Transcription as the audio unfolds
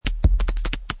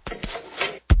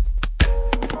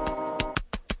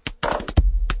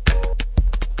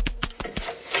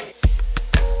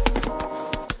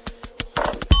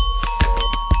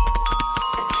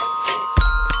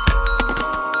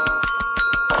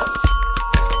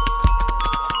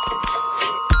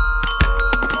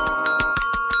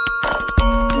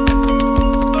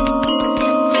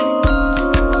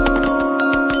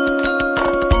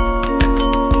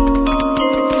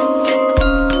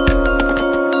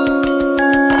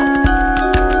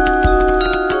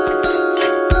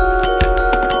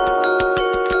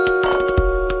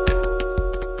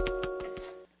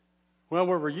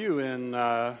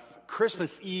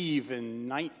Christmas Eve in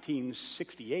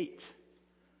 1968.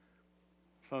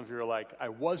 Some of you are like, I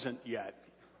wasn't yet.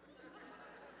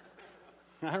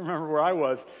 I remember where I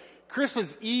was.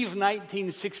 Christmas Eve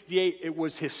 1968, it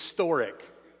was historic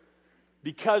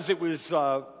because it was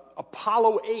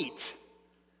Apollo 8.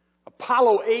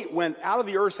 Apollo 8 went out of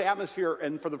the Earth's atmosphere,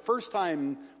 and for the first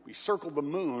time, we circled the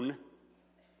moon.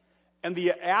 And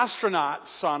the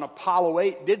astronauts on Apollo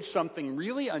 8 did something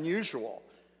really unusual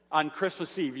on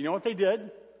Christmas Eve. You know what they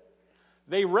did?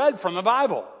 They read from the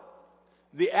Bible.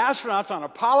 The astronauts on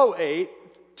Apollo 8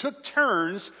 took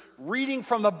turns reading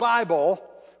from the Bible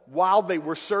while they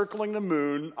were circling the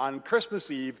moon on Christmas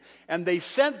Eve, and they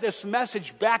sent this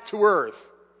message back to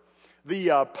Earth. The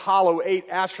Apollo 8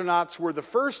 astronauts were the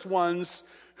first ones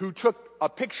who took a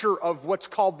picture of what's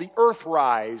called the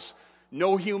Earthrise.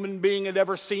 No human being had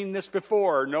ever seen this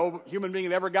before. No human being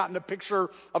had ever gotten a picture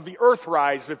of the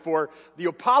Earthrise before. The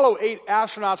Apollo 8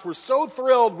 astronauts were so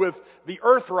thrilled with the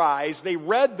Earthrise, they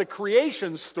read the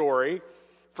creation story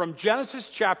from Genesis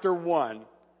chapter 1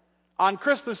 on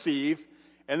Christmas Eve,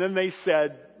 and then they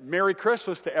said, Merry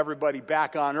Christmas to everybody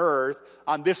back on Earth,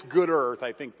 on this good Earth,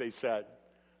 I think they said,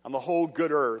 on the whole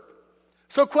good Earth.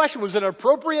 So question, was it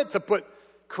appropriate to put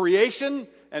creation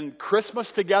and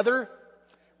Christmas together?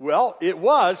 Well, it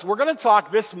was. We're going to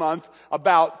talk this month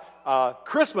about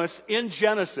Christmas in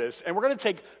Genesis, and we're going to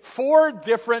take 4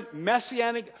 different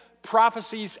messianic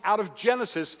prophecies out of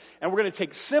Genesis, and we're going to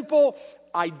take simple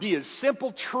ideas,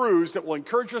 simple truths that will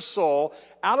encourage your soul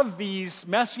out of these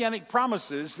messianic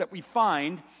promises that we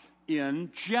find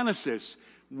in Genesis.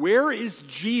 Where is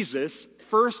Jesus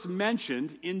first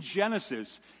mentioned in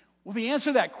Genesis? Well, the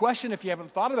answer to that question, if you haven't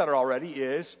thought about it already,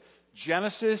 is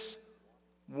Genesis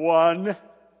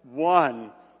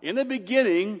 1:1. In the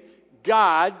beginning,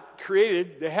 God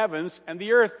created the heavens and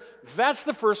the earth. That's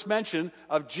the first mention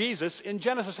of Jesus in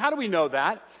Genesis. How do we know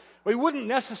that? We wouldn't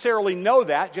necessarily know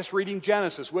that just reading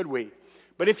Genesis, would we?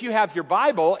 But if you have your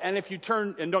Bible, and if you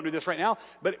turn, and don't do this right now,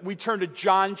 but we turn to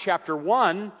John chapter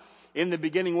 1, in the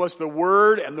beginning was the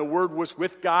Word, and the Word was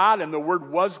with God, and the Word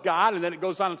was God. And then it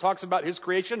goes on and talks about His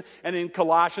creation. And in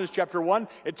Colossians chapter 1,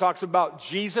 it talks about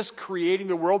Jesus creating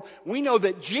the world. We know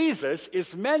that Jesus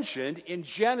is mentioned in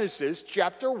Genesis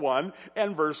chapter 1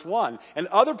 and verse 1. And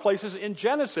other places in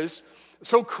Genesis,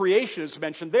 so creation is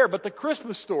mentioned there. But the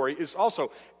Christmas story is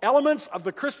also, elements of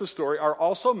the Christmas story are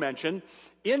also mentioned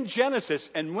in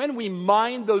Genesis. And when we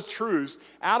mine those truths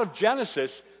out of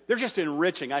Genesis, they're just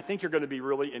enriching. I think you're going to be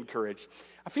really encouraged.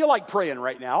 I feel like praying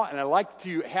right now, and I'd like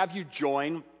to have you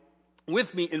join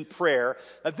with me in prayer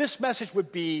that this message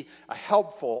would be a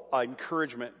helpful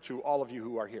encouragement to all of you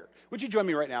who are here. Would you join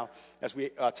me right now as we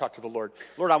talk to the Lord?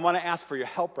 Lord, I want to ask for your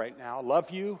help right now. I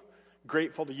love you,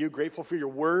 grateful to you, grateful for your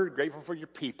word, grateful for your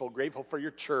people, grateful for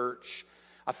your church.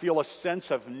 I feel a sense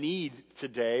of need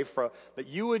today that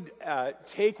you would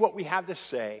take what we have to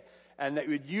say and that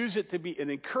you would use it to be an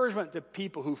encouragement to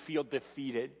people who feel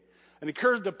defeated, an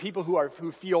encouragement to people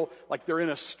who feel like they're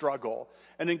in a struggle,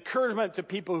 an encouragement to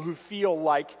people who feel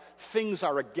like things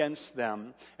are against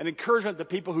them, an encouragement to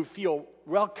people who feel,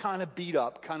 well, kind of beat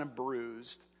up, kind of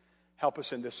bruised. Help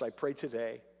us in this, I pray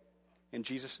today. In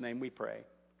Jesus' name we pray.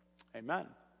 Amen.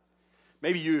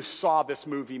 Maybe you saw this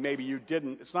movie, maybe you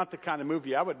didn't. It's not the kind of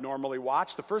movie I would normally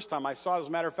watch. The first time I saw it, as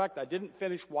a matter of fact, I didn't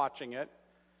finish watching it,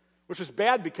 which is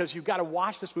bad because you've got to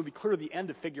watch this movie clear to the end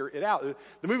to figure it out.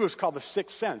 The movie was called The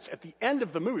Sixth Sense. At the end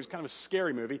of the movie, it's kind of a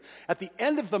scary movie. At the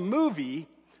end of the movie,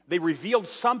 they revealed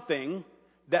something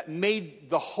that made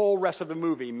the whole rest of the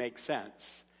movie make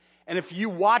sense. And if you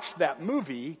watched that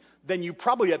movie, then you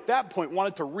probably at that point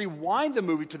wanted to rewind the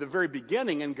movie to the very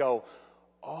beginning and go,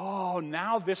 oh,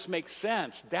 now this makes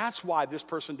sense. That's why this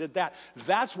person did that.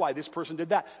 That's why this person did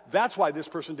that. That's why this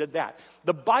person did that.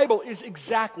 The Bible is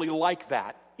exactly like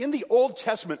that. In the Old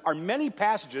Testament are many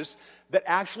passages that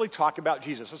actually talk about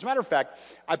Jesus. As a matter of fact,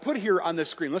 I put here on the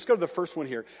screen, let's go to the first one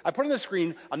here. I put on the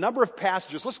screen a number of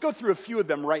passages. Let's go through a few of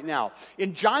them right now.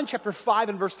 In John chapter 5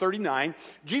 and verse 39,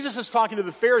 Jesus is talking to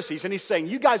the Pharisees and he's saying,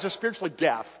 you guys are spiritually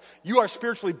deaf. You are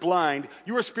spiritually blind.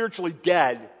 You are spiritually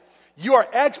dead. You are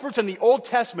experts in the Old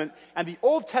Testament, and the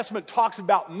Old Testament talks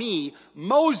about me,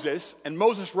 Moses, and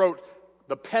Moses wrote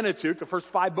the Pentateuch, the first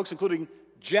 5 books, including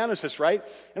Genesis, right?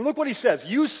 And look what he says.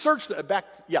 You search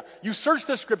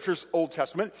the scriptures, Old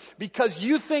Testament, because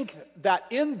you think that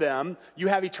in them you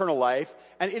have eternal life,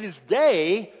 and it is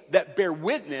they that bear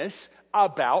witness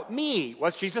about me.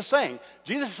 What's Jesus saying?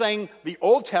 Jesus is saying the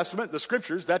Old Testament, the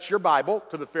scriptures, that's your Bible,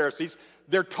 to the Pharisees,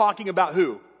 they're talking about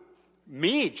who?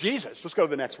 Me, Jesus. Let's go to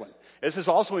the next one. This is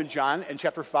also in John in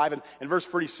chapter 5 and in verse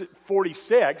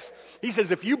 46. He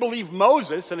says, if you believe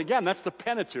Moses, and again, that's the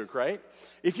Pentateuch, right?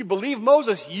 If you believe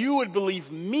Moses, you would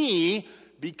believe me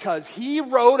because he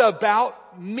wrote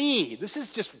about me. This is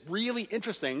just really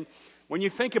interesting when you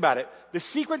think about it. The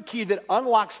secret key that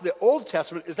unlocks the Old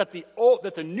Testament is that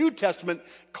the New Testament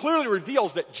clearly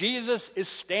reveals that Jesus is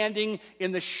standing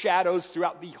in the shadows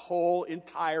throughout the whole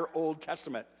entire Old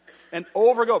Testament. And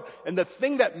over and over. And the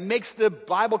thing that makes the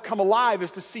Bible come alive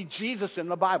is to see Jesus in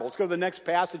the Bible. Let's go to the next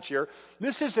passage here.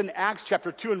 This is in Acts chapter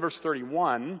 2 and verse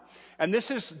 31. And this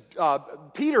is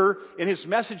Peter in his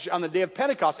message on the day of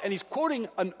Pentecost. And he's quoting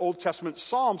an Old Testament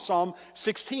psalm, Psalm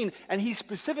 16. And he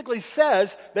specifically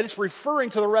says that it's referring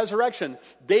to the resurrection.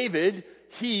 David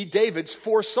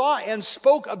foresaw and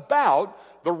spoke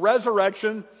about the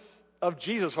resurrection of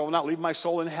Jesus. I will not leave my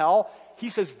soul in hell. He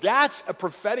says that's a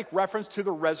prophetic reference to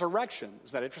the resurrection.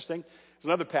 Isn't that interesting? There's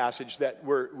another passage that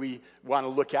we want to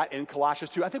look at in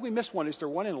Colossians 2. I think we missed one. Is there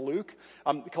one in Luke?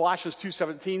 Colossians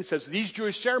 2:17 says these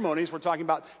Jewish ceremonies, we're talking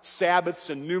about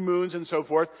Sabbaths and new moons and so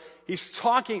forth.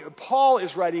 Paul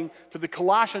is writing to the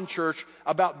Colossian church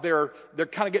about they're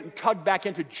kind of getting tugged back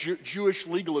into Jewish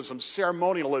legalism,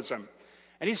 ceremonialism.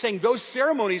 And he's saying those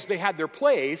ceremonies, they had their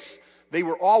place. They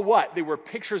were all what? They were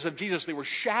pictures of Jesus. They were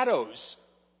shadows.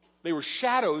 They were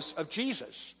shadows of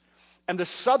Jesus. And the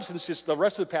substance is, the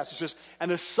rest of the passage says, and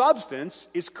the substance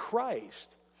is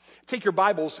Christ. Take your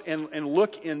Bibles and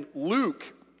look in Luke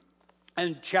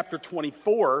and chapter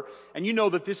 24, and you know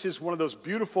that this is one of those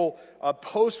beautiful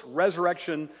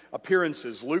post-resurrection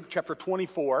appearances. Luke chapter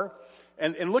 24,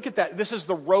 and look at that. This is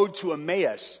the road to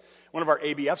Emmaus. One of our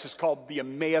ABFs is called the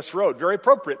Emmaus Road. Very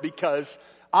appropriate because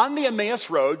on the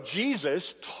Emmaus Road,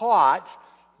 Jesus taught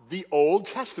the Old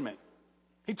Testament.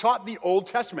 He taught the Old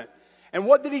Testament. And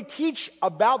what did he teach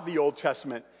about the Old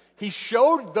Testament? He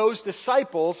showed those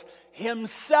disciples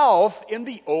himself in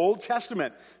the Old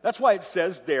Testament. That's why it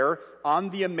says there on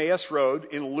the Emmaus Road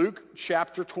in Luke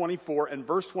chapter 24 and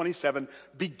verse 27,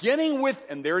 beginning with,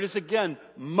 and there it is again,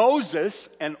 Moses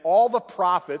and all the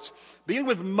prophets, beginning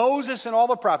with Moses and all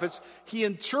the prophets, he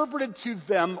interpreted to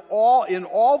them all in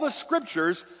all the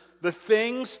scriptures the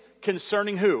things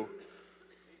concerning who?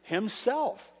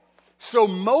 Himself. So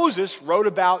Moses wrote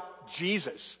about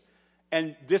Jesus.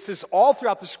 And this is all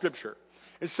throughout the scripture.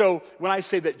 And so when I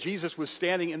say that Jesus was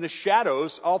standing in the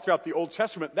shadows all throughout the Old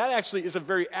Testament, that actually is a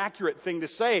very accurate thing to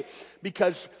say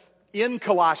because in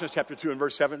Colossians chapter 2 and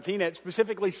verse 17, it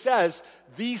specifically says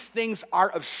these things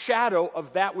are a shadow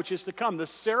of that which is to come. The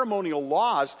ceremonial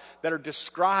laws that are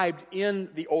described in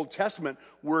the Old Testament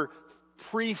were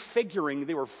prefiguring,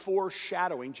 they were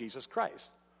foreshadowing Jesus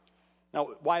Christ. Now,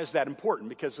 why is that important?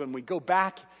 Because when we go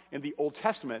back in the Old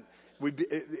Testament,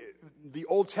 the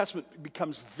Old Testament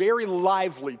becomes very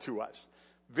lively to us,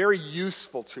 very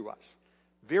useful to us,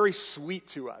 very sweet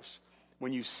to us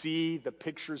when you see the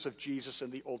pictures of Jesus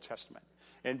in the Old Testament.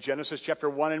 In Genesis chapter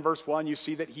 1 and verse 1, you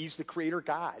see that he's the creator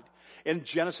God. In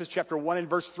Genesis chapter 1 and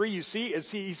verse 3, you see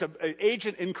he's an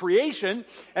agent in creation,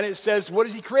 and it says, what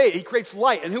does he create? He creates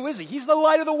light. And who is he? He's the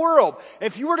light of the world.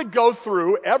 If you were to go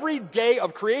through every day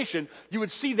of creation, you would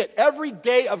see that every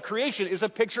day of creation is a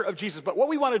picture of Jesus. But what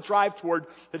we want to drive toward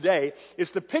today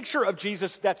is the picture of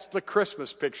Jesus that's the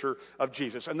Christmas picture of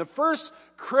Jesus. And the first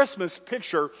Christmas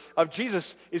picture of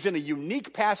Jesus is in a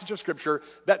unique passage of Scripture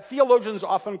that theologians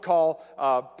often call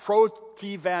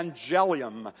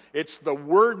Protevangelium. It's the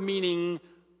word meaning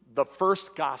the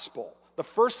first gospel. The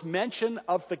first mention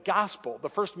of the gospel, the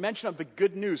first mention of the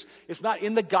good news is not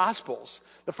in the Gospels.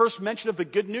 The first mention of the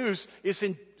good news is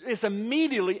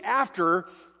immediately after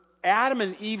Adam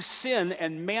and Eve's sin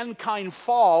and mankind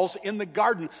falls in the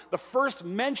garden. The first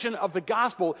mention of the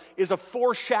gospel is a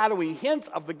foreshadowing hint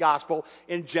of the gospel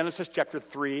in Genesis chapter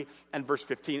 3 and verse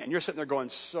 15. And you're sitting there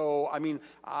going,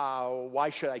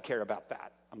 why should I care about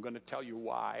that? I'm going to tell you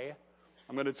why.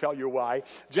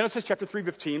 Genesis chapter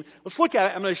 3:15. Let's look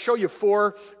at it. I'm going to show you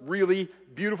 4 really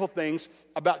beautiful things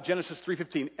about Genesis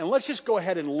 3:15. And let's just go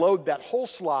ahead and load that whole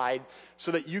slide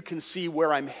so that you can see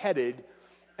where I'm headed.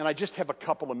 And I just have a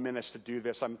couple of minutes to do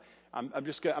this. I'm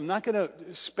not going to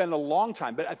spend a long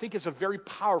time, but I think it's a very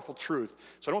powerful truth.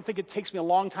 So I don't think it takes me a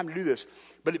long time to do this,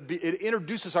 but it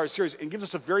introduces our series and gives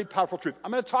us a very powerful truth. I'm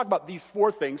going to talk about these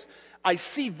 4 things. I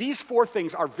see these 4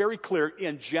 things are very clear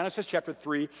in Genesis chapter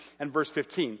 3 and verse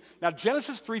 15. Now,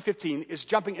 Genesis 3:15 is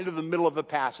jumping into the middle of the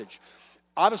passage.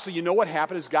 Obviously, you know what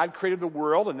happened is God created the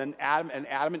world and then Adam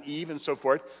and Eve and so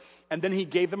forth. and then he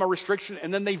gave them a restriction,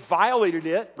 and then they violated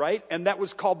it, right? And that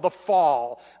was called the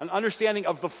fall. An understanding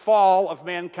of the fall of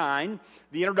mankind,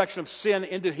 the introduction of sin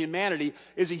into humanity,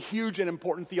 is a huge and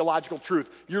important theological truth.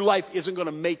 Your life isn't going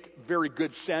to make very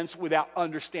good sense without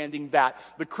understanding that.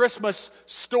 The Christmas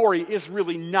story is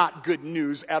really not good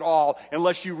news at all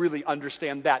unless you really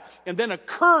understand that. And then a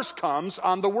curse comes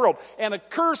on the world, and a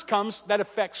curse comes that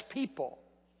affects people.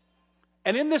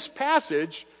 And in this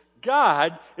passage,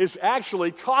 God is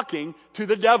actually talking to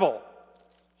the devil.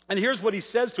 And here's what he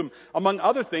says to him. Among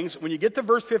other things, when you get to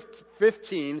verse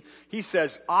 15, he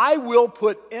says, I will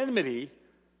put enmity,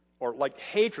 or like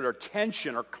hatred or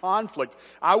tension or conflict,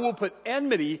 I will put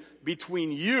enmity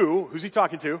between you, who's he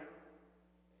talking to?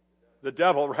 The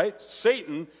devil, right?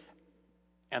 Satan,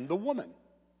 and the woman.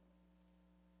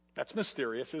 That's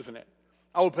mysterious, isn't it?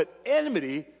 I will put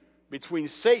enmity between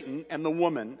Satan and the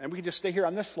woman. And we can just stay here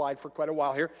on this slide for quite a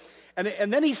while here.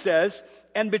 And then he says,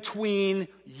 and between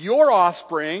your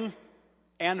offspring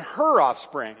and her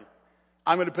offspring.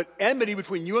 I'm going to put enmity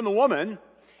between you and the woman,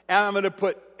 and I'm going to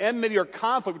put enmity or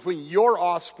conflict between your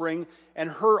offspring and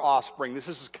her offspring. This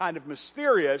is kind of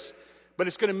mysterious, but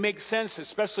it's going to make sense,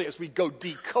 especially as we go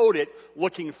decode it,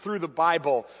 looking through the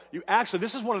Bible.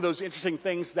 This is one of those interesting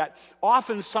things that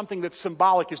often something that's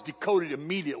symbolic is decoded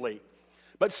immediately.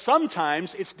 But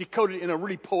sometimes it's decoded in a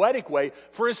really poetic way.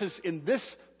 For instance, in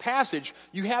this passage,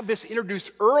 you have this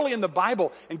introduced early in the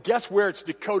Bible, and guess where it's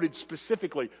decoded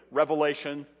specifically?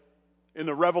 Revelation. In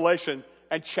the Revelation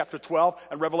and chapter 12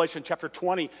 and Revelation chapter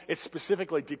 20, it's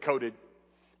specifically decoded.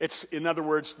 It's, in other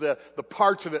words, the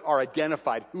parts of it are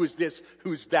identified. Who is this?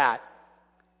 Who's that?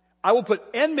 I will put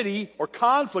enmity or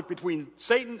conflict between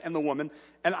Satan and the woman,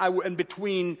 and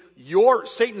between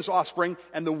Satan's offspring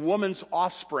and the woman's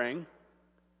offspring.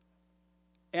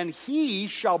 And he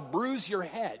shall bruise your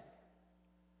head,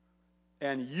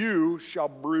 and you shall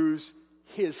bruise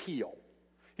his heel.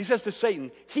 He says to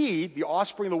Satan, he, the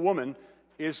offspring of the woman,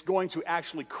 is going to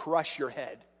actually crush your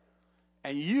head.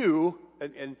 And you,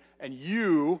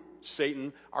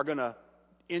 Satan, are going to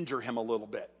injure him a little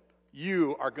bit.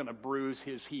 You are going to bruise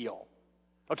his heel.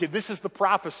 Okay, this is the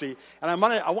prophecy, and I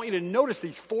want you to notice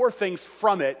these four things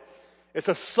from it. It's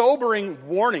a sobering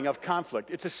warning of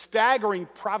conflict. It's a staggering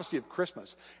prophecy of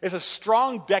Christmas. It's a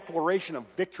strong declaration of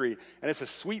victory, and it's a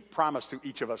sweet promise to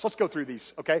each of us. Let's go through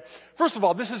these, okay? First of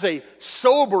all, this is a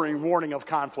sobering warning of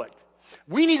conflict.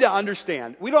 We need to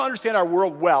understand, we don't understand our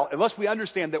world well unless we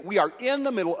understand that we are in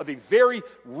the middle of a very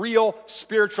real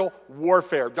spiritual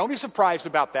warfare. Don't be surprised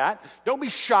about that. Don't be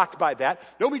shocked by that.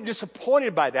 Don't be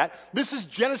disappointed by that. This is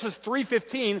Genesis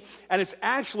 3:15, and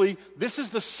this is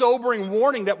the sobering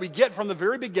warning that we get from the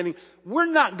very beginning. We're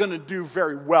not going to do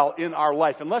very well in our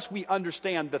life unless we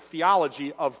understand the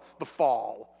theology of the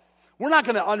fall. We're not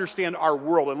going to understand our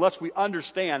world unless we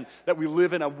understand that we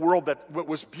live in a world that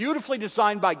was beautifully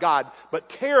designed by God, but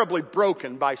terribly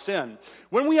broken by sin.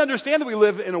 When we understand that we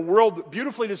live in a world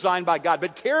beautifully designed by God,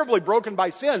 but terribly broken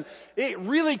by sin, it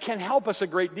really can help us a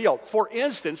great deal. For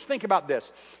instance, think about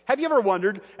this. Have you ever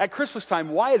wondered at Christmas time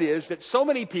why it is that so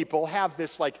many people have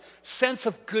this sense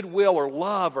of goodwill or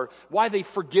love, or why they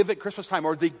forgive at Christmas time,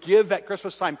 or they give at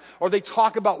Christmas time, or they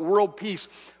talk about world peace?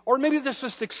 Or maybe let's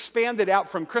just expand it out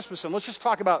from Christmas and let's just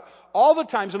talk about all the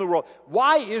times in the world.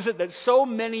 Why is it that so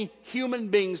many human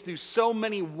beings do so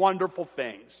many wonderful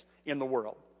things in the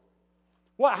world?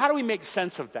 Well, how do we make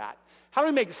sense of that? How do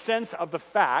we make sense of the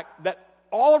fact that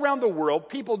all around the world,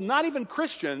 people, not even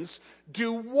Christians,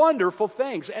 do wonderful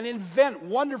things and invent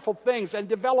wonderful things and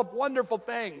develop wonderful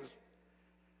things?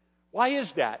 Why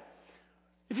is that?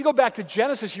 If you go back to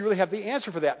Genesis, you really have the answer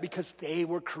for that, because they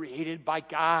were created by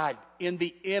God in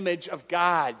the image of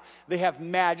God. They have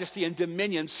majesty and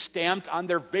dominion stamped on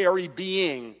their very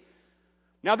being.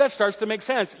 Now that starts to make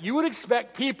sense. You would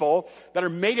expect people that are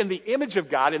made in the image of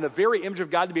God, in the very image of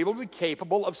God, to be able to be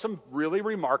capable of some really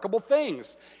remarkable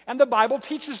things. And the Bible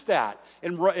teaches that.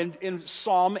 In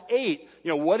Psalm 8,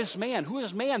 what is man? Who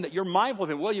is man that you're mindful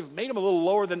of him? Well, you've made him a little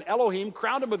lower than Elohim,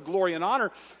 crowned him with glory and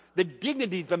honor. The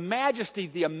dignity, the majesty,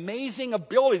 the amazing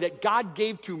ability that God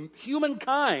gave to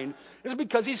humankind is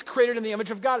because he's created in the image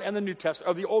of God. And the New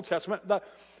Testament, or the Old Testament,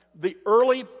 the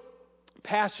early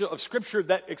passages of Scripture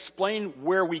that explain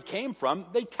where we came from,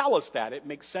 they tell us that. It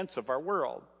makes sense of our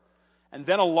world. And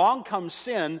then along comes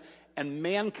sin, and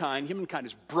humankind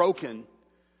is broken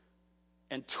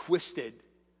and twisted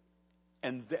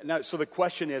And so the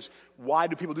question is, why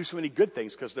do people do so many good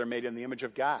things? Because they're made in the image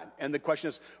of God. And the question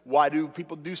is, why do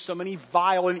people do so many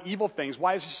vile and evil things?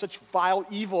 Why is there such vile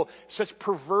evil, such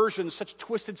perversion, such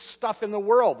twisted stuff in the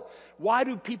world? Why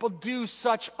do people do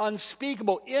such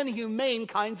unspeakable, inhumane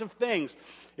kinds of things?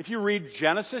 If you read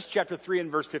Genesis chapter 3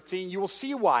 and verse 15, you will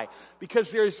see why.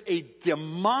 Because there's a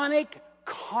demonic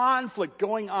conflict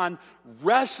going on,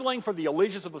 wrestling for the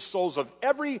allegiance of the souls of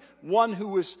everyone who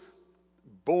was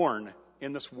born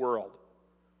in this world.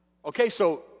 Okay,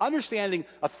 so understanding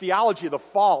a theology of the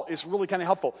fall is really kind of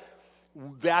helpful.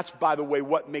 That's, by the way,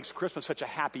 what makes Christmas such a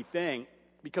happy thing,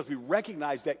 because we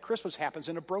recognize that Christmas happens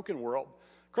in a broken world.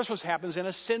 Christmas happens in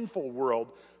a sinful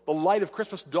world. The light of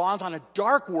Christmas dawns on a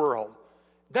dark world.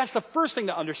 That's the first thing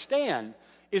to understand,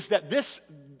 is that this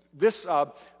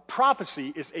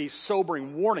prophecy is a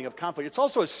sobering warning of conflict. It's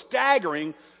also a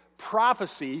staggering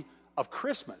prophecy of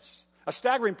Christmas. A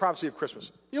staggering prophecy of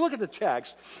Christmas. You look at the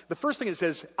text, the first thing it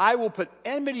says, I will put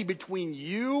enmity between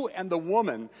you and the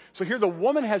woman. So here the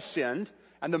woman has sinned,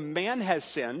 and the man has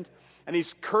sinned, and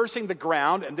he's cursing the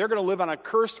ground, and they're going to live on a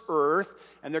cursed earth,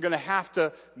 and they're going to have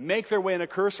to make their way in a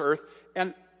cursed earth.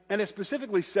 And it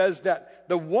specifically says that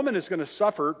the woman is going to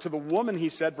suffer. To the woman, he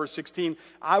said, verse 16,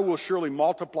 I will surely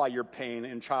multiply your pain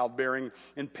in childbearing.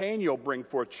 In pain you'll bring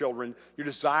forth children. Your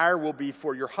desire will be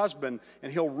for your husband,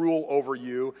 and he'll rule over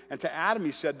you. And to Adam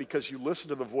he said, because you listened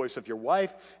to the voice of your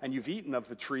wife, and you've eaten of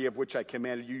the tree of which I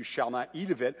commanded you, you shall not eat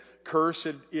of it.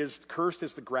 Cursed is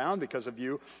the ground because of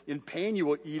you. In pain you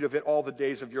will eat of it all the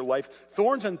days of your life.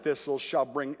 Thorns and thistles shall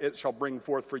bring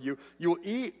forth for you. You'll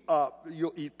eat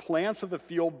plants of the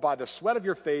field. By the sweat of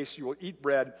your face you will eat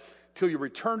bread till you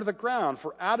return to the ground,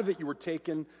 for out of it you were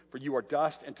taken, for you are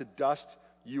dust, and to dust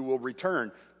you will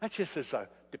return. That just is a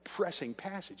depressing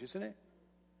passage, isn't it?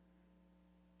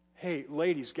 Hey,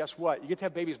 ladies, guess what? You get to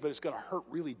have babies, but it's going to hurt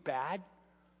really bad,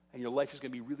 and your life is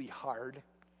going to be really hard,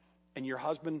 and your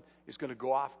husband is going to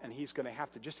go off, and he's going to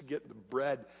have to, just to get the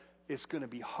bread, it's going to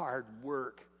be hard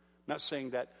work. I'm not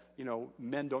saying that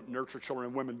men don't nurture children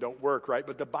and women don't work, right?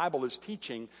 But the Bible is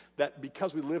teaching that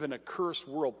because we live in a cursed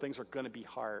world, things are going to be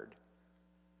hard.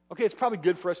 Okay, it's probably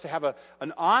good for us to have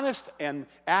an honest and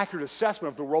accurate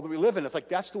assessment of the world that we live in. It's like,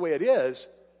 that's the way it is.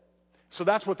 So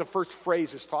that's what the first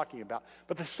phrase is talking about.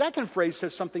 But the second phrase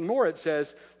says something more. It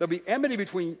says, there'll be enmity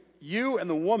between you and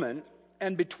the woman,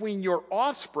 and between your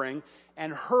offspring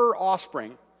and her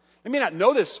offspring. You may not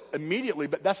know this immediately,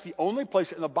 but that's the only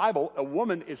place in the Bible a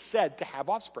woman is said to have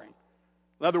offspring.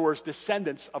 In other words,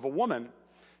 descendants of a woman.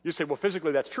 You say, well,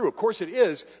 physically that's true. Of course it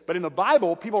is. But in the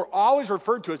Bible, people are always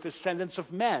referred to as descendants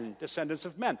of men. Descendants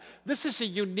of men. This is a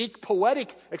unique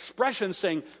poetic expression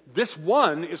saying this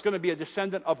one is going to be a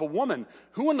descendant of a woman.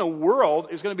 Who in the world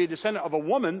is going to be a descendant of a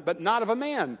woman but not of a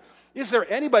man? Is there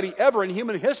anybody ever in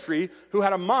human history who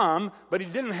had a mom but he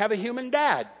didn't have a human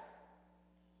dad?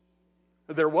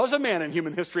 There was a man in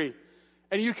human history,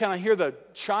 and you kind of hear the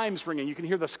chimes ringing. You can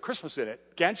hear the Christmas in it,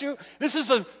 can't you? This is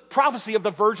a prophecy of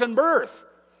the virgin birth.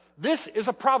 This is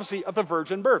a prophecy of the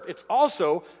virgin birth. It's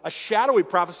also a shadowy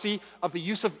prophecy of the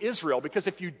use of Israel, because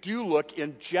if you do look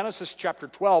in Genesis chapter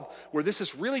 12, where this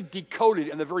is really decoded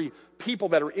and the very people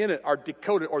that are in it are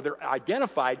decoded or they're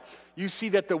identified, you see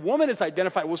that the woman is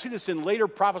identified. We'll see this in later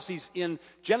prophecies in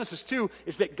Genesis 2,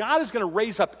 is that God is going to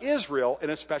raise up Israel in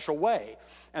a special way.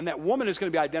 And that woman is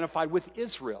going to be identified with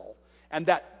Israel. And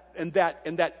that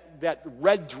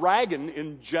red dragon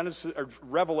in Genesis or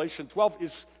Revelation 12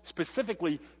 is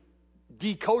specifically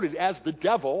decoded as the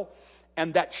devil,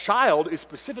 and that child is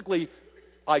specifically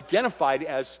identified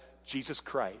as Jesus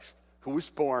Christ, who was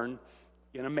born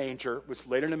in a manger, was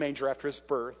laid in a manger after his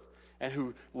birth, and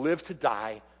who lived to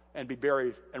die and be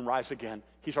buried and rise again.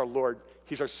 He's our Lord,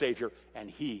 he's our Savior, and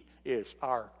he is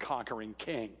our conquering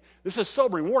King. This is a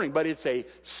sobering warning, but it's a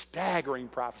staggering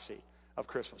prophecy of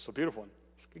Christmas. So beautiful one.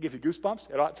 It give you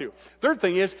goosebumps? It ought to. Third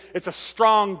thing is, it's a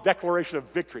strong declaration of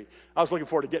victory. I was looking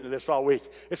forward to getting to this all week.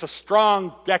 It's a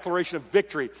strong declaration of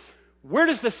victory. Where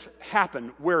does this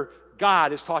happen, where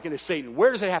God is talking to Satan?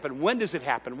 Where does it happen? When does it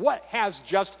happen? What has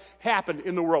just happened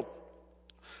in the world?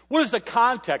 What is the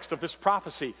context of this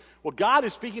prophecy? Well, God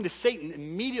is speaking to Satan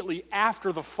immediately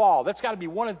after the fall. That's got to be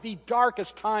one of the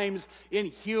darkest times in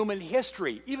human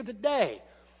history, even today.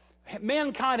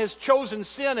 Mankind has chosen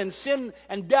sin, and sin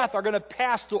and death are going to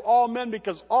pass to all men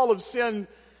because all have sinned.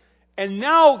 And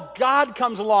now God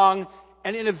comes along,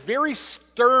 and in a very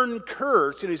stern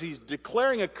curse, and as he's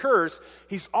declaring a curse,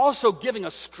 he's also giving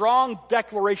a strong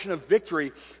declaration of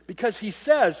victory, because he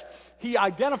says,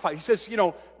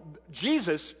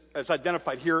 Jesus, as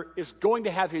identified here, is going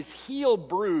to have his heel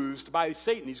bruised by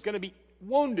Satan. He's going to be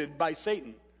wounded by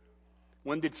Satan.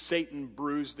 When did Satan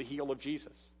bruise the heel of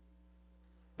Jesus?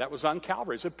 That was on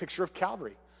Calvary. It's a picture of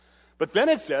Calvary. But then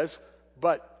it says,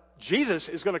 but Jesus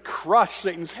is going to crush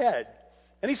Satan's head.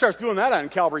 And he starts doing that on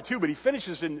Calvary too, but he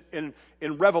finishes in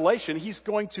Revelation. He's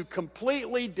going to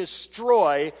completely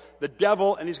destroy the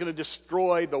devil, and he's going to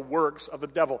destroy the works of the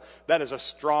devil. That is a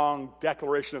strong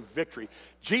declaration of victory.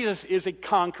 Jesus is a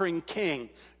conquering king.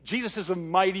 Jesus is a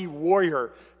mighty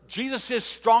warrior. Jesus is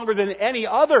stronger than any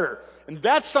other. And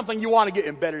that's something you want to get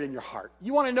embedded in your heart.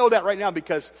 You want to know that right now,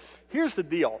 because here's the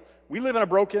deal. We live in a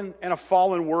broken and a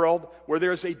fallen world where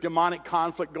there's a demonic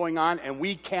conflict going on, and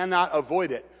we cannot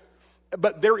avoid it.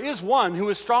 But there is one who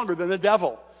is stronger than the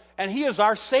devil. And he is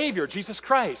our Savior, Jesus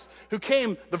Christ, who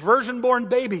came, the virgin-born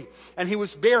baby, and he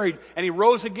was buried, and he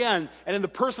rose again, and in the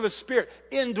person of his Spirit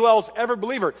indwells every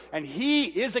believer. And he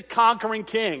is a conquering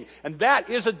king, and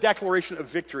that is a declaration of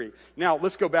victory. Now,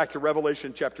 let's go back to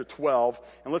Revelation chapter 12,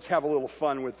 and let's have a little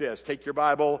fun with this. Take your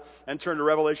Bible and turn to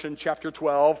Revelation chapter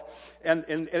 12, and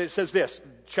it says this,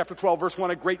 chapter 12, verse 1,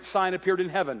 a great sign appeared in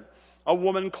heaven. A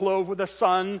woman clothed with the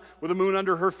sun, with the moon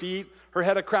under her feet, her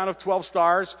head a crown of 12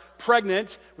 stars,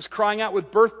 pregnant, was crying out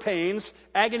with birth pains,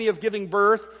 agony of giving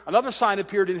birth. Another sign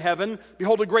appeared in heaven.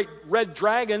 Behold, a great red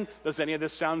dragon. Does any of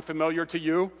this sound familiar to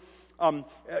you?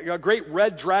 A great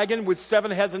red dragon with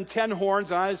 7 heads and 10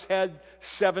 horns, and on his head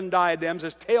 7 diadems.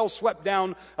 His tail swept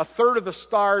down a third of the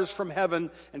stars from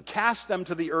heaven and cast them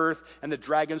to the earth. And the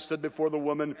dragon stood before the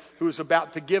woman who was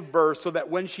about to give birth, so that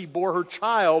when she bore her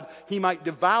child, he might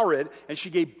devour it. And she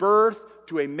gave birth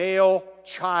to a male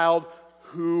child,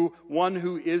 one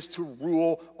who is to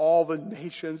rule all the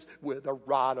nations with a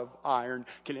rod of iron.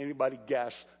 Can anybody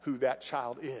guess who that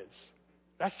child is?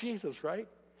 That's Jesus, right?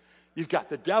 You've got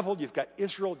the devil, you've got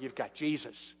Israel, you've got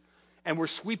Jesus. And we're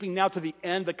sweeping now to the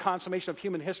end, the consummation of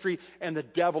human history, and the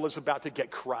devil is about to get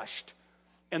crushed.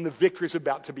 And the victory is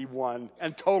about to be won,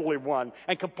 and totally won,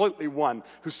 and completely won.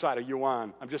 Whose side are you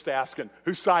on? I'm just asking,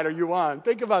 whose side are you on?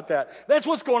 Think about that. That's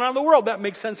what's going on in the world. That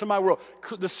makes sense of my world.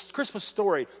 The Christmas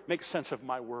story makes sense of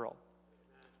my world.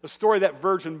 The story of that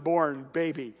virgin-born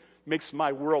baby makes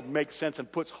my world make sense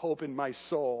and puts hope in my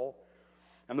soul.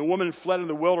 And the woman fled in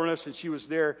the wilderness, and she was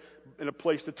there in a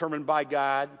place determined by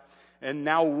God. And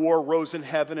now war rose in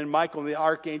heaven, and Michael and the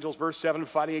archangels, verse 7,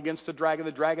 fighting against the dragon.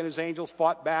 The dragon and his angels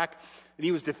fought back, and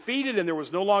he was defeated, and there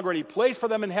was no longer any place for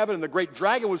them in heaven. And the great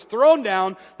dragon was thrown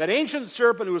down, that ancient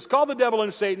serpent who was called the devil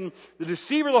and Satan, the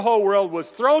deceiver of the whole world, was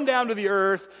thrown down to the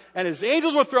earth, and his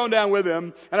angels were thrown down with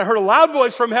him. And I heard a loud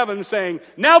voice from heaven saying,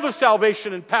 now the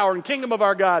salvation and power and kingdom of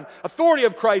our God, authority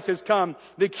of Christ has come.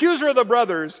 The accuser of the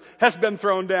brothers has been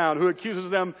thrown down, who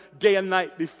accuses them day and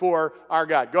night before our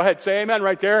God. Go ahead, say amen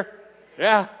right there.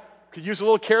 Yeah, could use a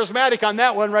little charismatic on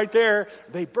that one right there.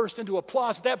 They burst into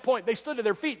applause at that point. They stood to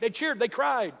their feet. They cheered. They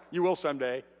cried. You will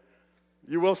someday.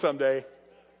 You will someday.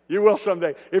 You will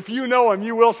someday. If you know him,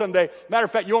 you will someday. Matter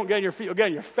of fact, you won't get on your feet. You'll get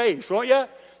on your face, won't you?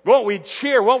 Won't we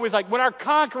cheer? Won't we? Like when our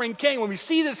conquering king, when we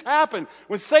see this happen,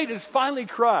 when Satan is finally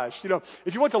crushed. You know,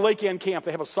 if you went to Lake Ann Camp,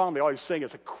 they have a song they always sing.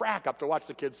 It's a crack up to watch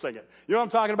the kids sing it. You know what I'm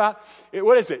talking about?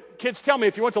 What is it? Kids, tell me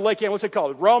if you went to Lake Ann, what's it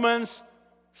called? Romans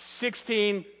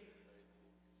 16,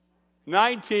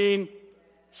 19,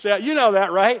 you know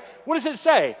that, right? What does it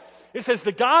say? It says,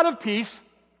 the God of peace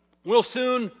will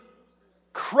soon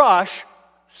crush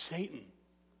Satan.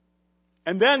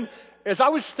 And then, as I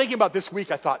was thinking about this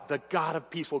week, I thought, the God of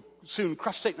peace will soon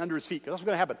crush Satan under his feet, because that's what's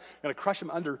going to happen. Going to crush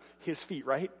him under his feet,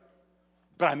 right?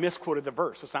 But I misquoted the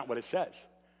verse. That's not what it says.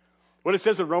 What it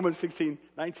says in Romans 16,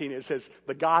 19, it says,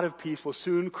 the God of peace will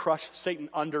soon crush Satan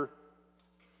under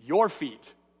your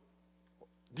feet.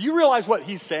 Do you realize what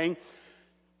he's saying?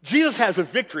 Jesus has a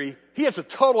victory. He has a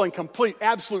total and complete,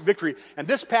 absolute victory. And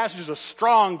this passage is a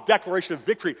strong declaration of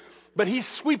victory. But he's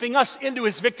sweeping us into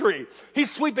his victory.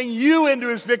 He's sweeping you into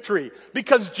his victory.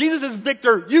 Because Jesus is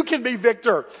victor, you can be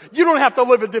victor. You don't have to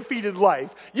live a defeated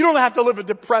life. You don't have to live a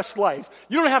depressed life.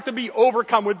 You don't have to be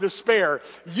overcome with despair.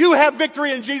 You have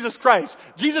victory in Jesus Christ.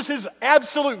 Jesus is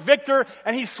absolute victor,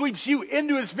 and he sweeps you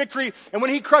into his victory. And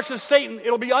when he crushes Satan,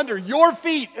 it'll be under your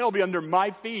feet. It'll be under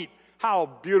my feet. How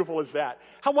beautiful is that?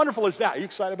 How wonderful is that? Are you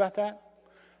excited about that?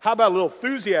 How about a little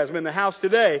enthusiasm in the house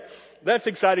today? That's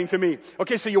exciting to me.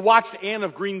 Okay, so you watched Anne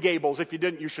of Green Gables. If you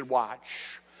didn't, you should watch.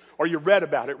 Or you read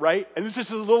about it, right? And this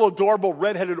is a little adorable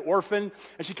redheaded orphan.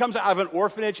 And she comes out of an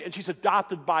orphanage, and she's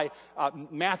adopted by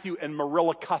Matthew and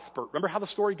Marilla Cuthbert. Remember how the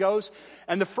story goes?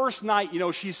 And the first night, you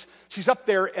know, she's up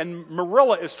there, and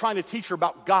Marilla is trying to teach her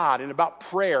about God and about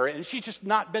prayer. And she's just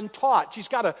not been taught. She's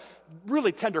got a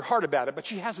really tender heart about it, but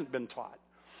she hasn't been taught.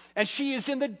 And she is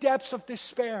in the depths of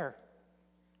despair.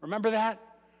 Remember that?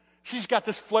 She's got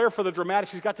this flair for the dramatic.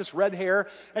 She's got this red hair.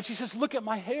 And she says, look at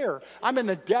my hair. I'm in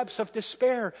the depths of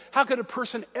despair. How could a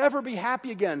person ever be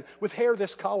happy again with hair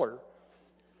this color?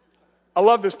 I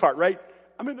love this part, right?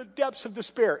 I'm in the depths of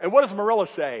despair. And what does Marilla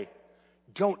say?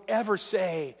 Don't ever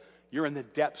say you're in the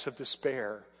depths of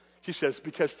despair. She says,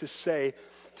 because to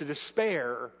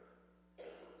despair. Do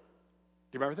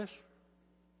you remember this?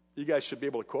 You guys should be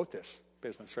able to quote this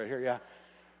business right here, yeah.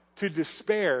 To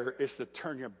despair is to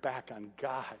turn your back on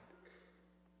God.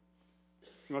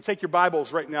 You want to take your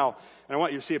Bibles right now, and I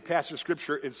want you to see a passage of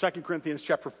Scripture in 2 Corinthians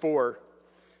chapter 4.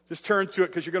 Just turn to it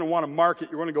because you're going to want to mark it.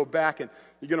 You're going to go back, and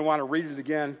you're going to want to read it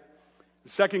again.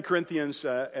 2 Corinthians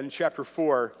and chapter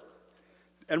 4.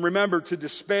 And remember, to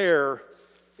despair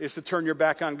is to turn your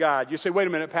back on God. You say, wait a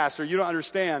minute, Pastor, you don't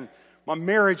understand. My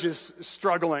marriage is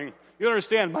struggling. You don't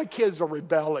understand, my kids are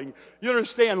rebelling. You don't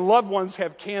understand, loved ones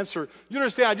have cancer. You don't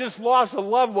understand, I just lost a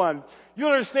loved one. You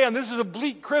don't understand, this is a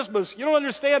bleak Christmas. You don't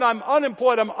understand, I'm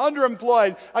unemployed, I'm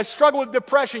underemployed. I struggle with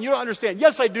depression. You don't understand.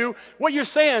 Yes, I do. What you're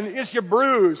saying is you're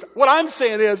bruised. What I'm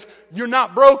saying is you're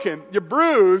not broken. You're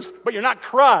bruised, but you're not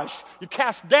crushed. You're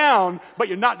cast down, but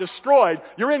you're not destroyed.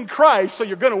 You're in Christ, so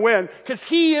you're going to win because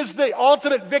He is the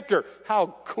ultimate victor.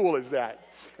 How cool is that?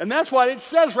 And that's why it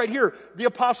says right here, the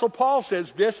Apostle Paul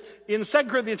says this in 2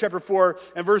 Corinthians chapter 4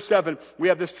 and verse 7. We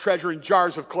have this treasure in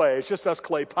jars of clay. It's just us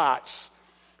clay pots.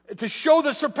 To show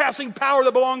the surpassing power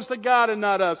that belongs to God and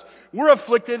not us. We're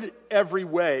afflicted every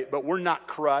way, but we're not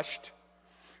crushed.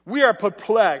 We are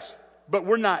perplexed, but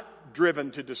we're not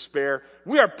driven to despair.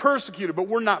 We are persecuted, but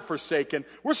we're not forsaken.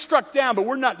 We're struck down, but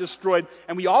we're not destroyed.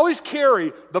 And we always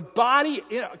carrying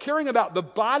about the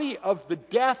body of the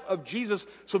death of Jesus,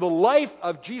 so the life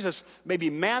of Jesus may be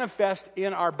manifest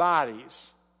in our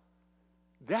bodies.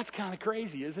 That's kind of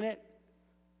crazy, isn't it?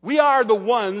 We are the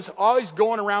ones always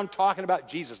going around talking about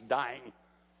Jesus dying.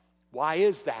 Why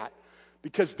is that?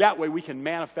 Because that way we can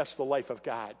manifest the life of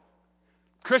God.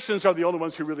 Christians are the only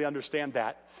ones who really understand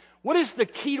that. What is the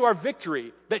key to our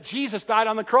victory? That Jesus died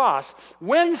on the cross.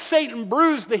 When Satan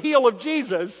bruised the heel of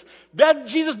Jesus, then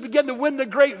Jesus began to win the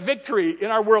great victory in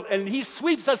our world. And He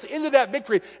sweeps us into that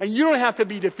victory. And you don't have to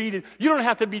be defeated. You don't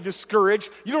have to be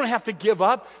discouraged. You don't have to give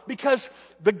up. Because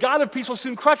the God of peace will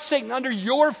soon crush Satan under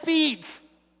your feet.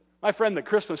 My friend, the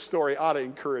Christmas story ought to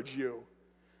encourage you.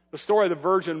 The story of the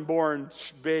virgin-born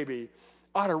baby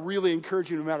ought to really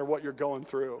encourage you no matter what you're going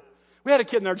through. We had a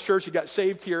kid in our church who got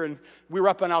saved here, and we were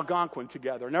up on Algonquin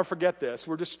together. I'll never forget this.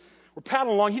 We're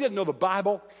paddling along. He didn't know the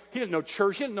Bible. He didn't know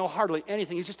church. He didn't know hardly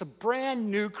anything. He's just a brand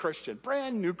new Christian.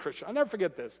 I'll never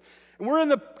forget this. And we're in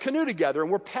the canoe together,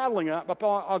 and we're paddling up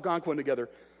Algonquin together.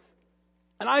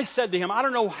 And I said to him, I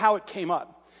don't know how it came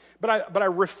up, but I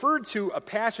referred to a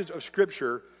passage of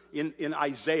Scripture in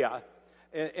Isaiah,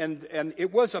 and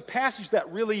it was a passage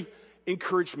that really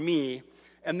encouraged me.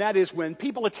 And that is when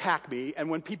people attack me and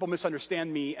when people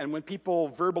misunderstand me and when people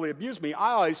verbally abuse me,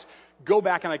 I always go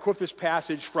back and I quote this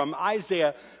passage from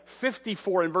Isaiah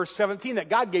 54 and verse 17 that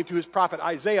God gave to His prophet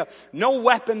Isaiah. No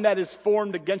weapon that is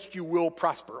formed against you will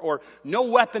prosper, or no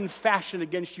weapon fashioned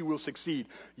against you will succeed.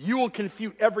 You will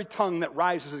confute every tongue that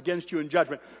rises against you in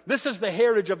judgment. This is the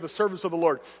heritage of the servants of the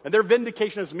Lord, and their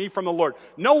vindication is me from the Lord.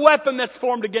 No weapon that's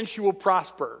formed against you will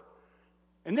prosper.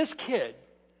 And this kid,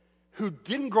 who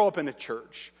didn't grow up in a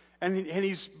church, and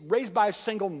he's raised by a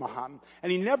single mom,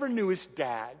 and he never knew his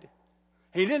dad,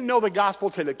 and he didn't know the gospel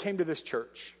until he came to this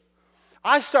church.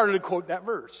 I started to quote that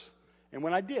verse, and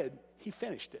when I did, he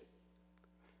finished it.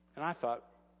 And I thought,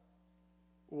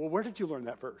 well, where did you learn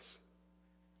that verse?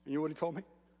 And you know what he told me?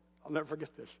 I'll never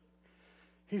forget this.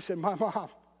 He said, my mom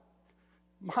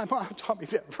taught me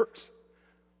that verse.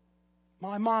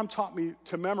 My mom taught me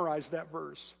to memorize that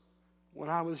verse when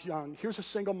I was young. Here's a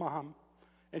single mom,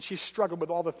 and she struggled with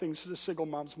all the things that single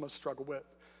moms must struggle with.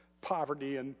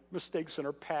 Poverty and mistakes in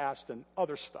her past and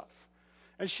other stuff.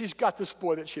 And she's got this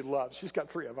boy that she loves. She's got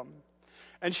 3 of them.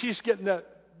 And she's putting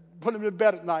him to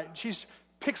bed at night. And she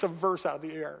picks a verse out of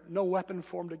the air. No weapon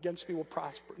formed against me will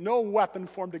prosper. No weapon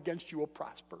formed against you will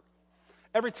prosper.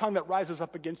 Every tongue that rises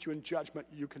up against you in judgment,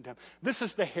 you condemn. This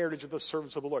is the heritage of the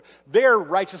servants of the Lord. Their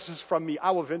righteousness from me,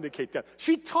 I will vindicate them.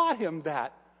 She taught him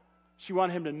that. She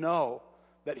wanted him to know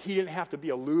that he didn't have to be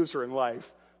a loser in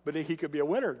life, but that he could be a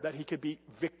winner, that he could be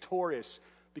victorious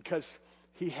because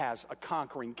he has a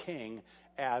conquering king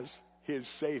as his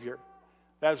Savior.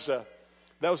 That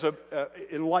was a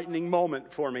enlightening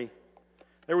moment for me.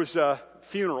 There was a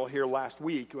funeral here last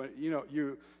week.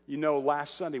 You know,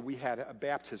 last Sunday we had a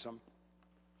baptism.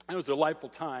 It was a delightful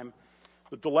time.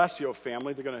 The D'Alessio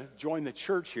family, they're going to join the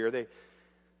church here.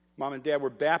 Mom and Dad were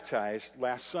baptized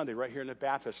last Sunday right here in the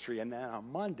baptistry. And then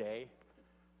on Monday,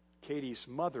 Katie's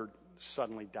mother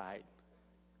suddenly died.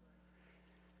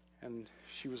 And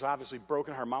she was obviously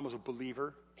broken. Her mom was a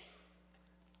believer.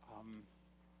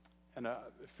 And the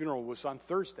funeral was on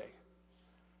Thursday.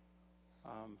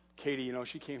 Katie,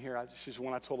 she came here. She's the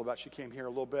one I told about. She came here a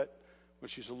little bit when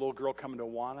she was a little girl coming to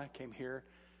Awana, came here.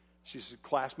 She's a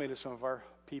classmate of some of our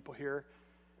people here.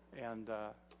 And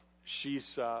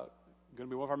she's going to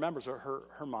be one of our members.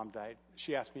 Her mom died.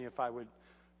 She asked me if I would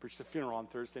preach the funeral on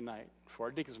Thursday night. For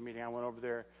our deacons meeting, I went over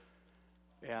there.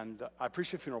 And I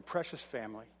preached the funeral. Precious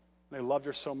family. They loved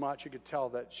her so much. You could tell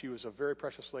that she was a very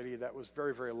precious lady that was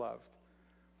very, very loved.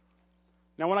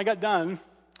 Now, when I got done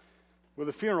with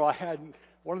the funeral, I had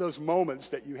one of those moments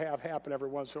that you have happen every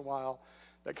once in a while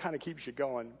that kind of keeps you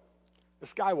going.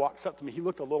 This guy walks up to me. He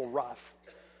looked a little rough.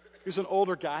 He was an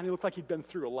older guy, and he looked like he'd been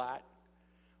through a lot.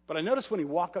 But I noticed when he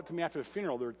walked up to me after the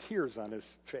funeral, there were tears on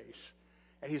his face.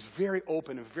 And he's very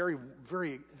open and very,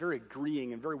 very, very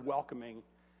agreeing and very welcoming.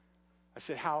 I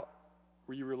said, how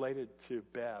were you related to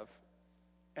Bev?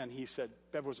 And he said,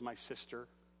 Bev was my sister.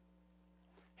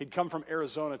 He'd come from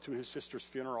Arizona to his sister's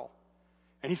funeral.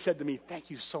 And he said to me, thank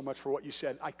you so much for what you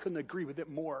said. I couldn't agree with it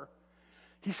more.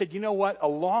 He said, you know what?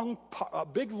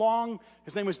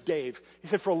 His name was Dave. He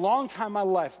said, for a long time in my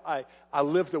life, I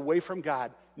lived away from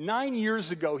God. 9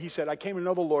 years ago, he said, I came to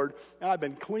know the Lord, and I've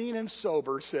been clean and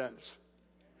sober since.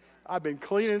 I've been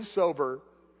clean and sober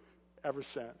ever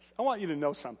since. I want you to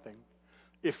know something.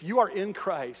 If you are in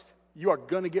Christ, you are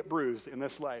going to get bruised in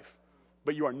this life,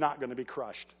 but you are not going to be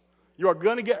crushed. You are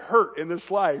going to get hurt in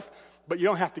this life, but you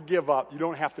don't have to give up. You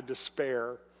don't have to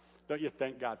despair. Don't you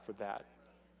thank God for that?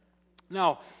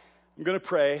 Now, I'm going to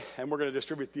pray, and we're going to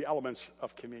distribute the elements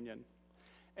of communion.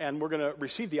 And we're going to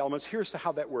receive the elements. Here's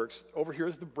how that works. Over here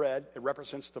is the bread. It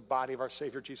represents the body of our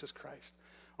Savior, Jesus Christ.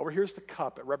 Over here is the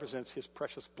cup. It represents his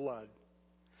precious blood.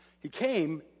 He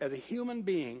came as a human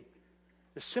being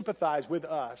to sympathize with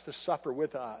us, to suffer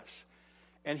with us.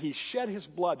 And he shed his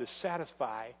blood to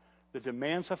satisfy the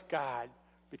demands of God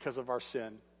because of our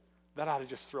sin. That ought to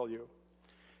just thrill you.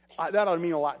 That ought to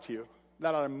mean a lot to you.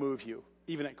 That ought to move you,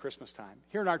 even at Christmas time.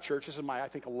 Here in our church, this is my,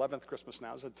 11th Christmas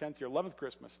now. This is the 10th year, 11th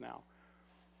Christmas now.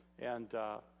 And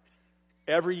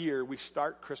every year we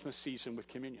start Christmas season with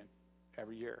communion.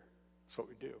 Every year. That's what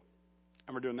we do.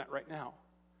 And we're doing that right now.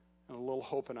 And little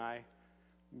Hope and I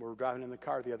were driving in the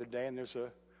car the other day, and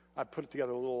I put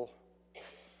together a little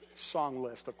song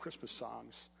list of Christmas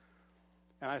songs.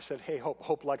 And I said, hey,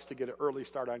 Hope likes to get an early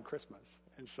start on Christmas.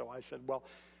 And so I said, well,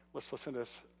 let's listen to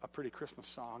a pretty Christmas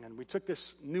song. And we took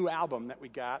this new album that we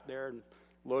got there and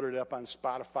loaded it up on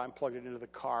Spotify and plugged it into the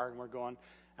car, and we're going.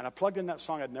 And I plugged in that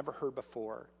song I'd never heard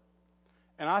before.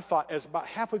 And I thought, as about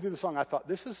halfway through the song, I thought,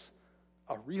 this is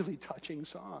a really touching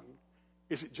song.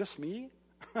 Is it just me?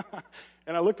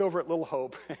 And I looked over at little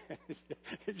Hope,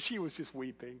 and she was just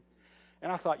weeping.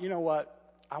 And I thought, you know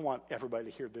what? I want everybody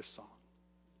to hear this song,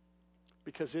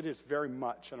 because it is very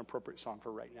much an appropriate song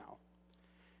for right now.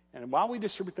 And while we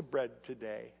distribute the bread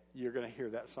today, you're going to hear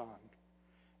that song.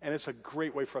 And it's a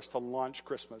great way for us to launch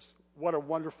Christmas. What a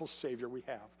wonderful Savior we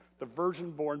have. The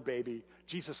virgin-born baby,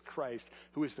 Jesus Christ,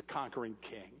 who is the conquering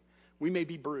King. We may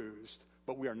be bruised,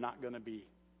 but we are not going to be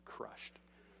crushed.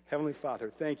 Heavenly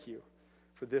Father, thank you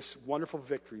for this wonderful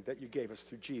victory that you gave us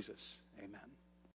through Jesus. Amen.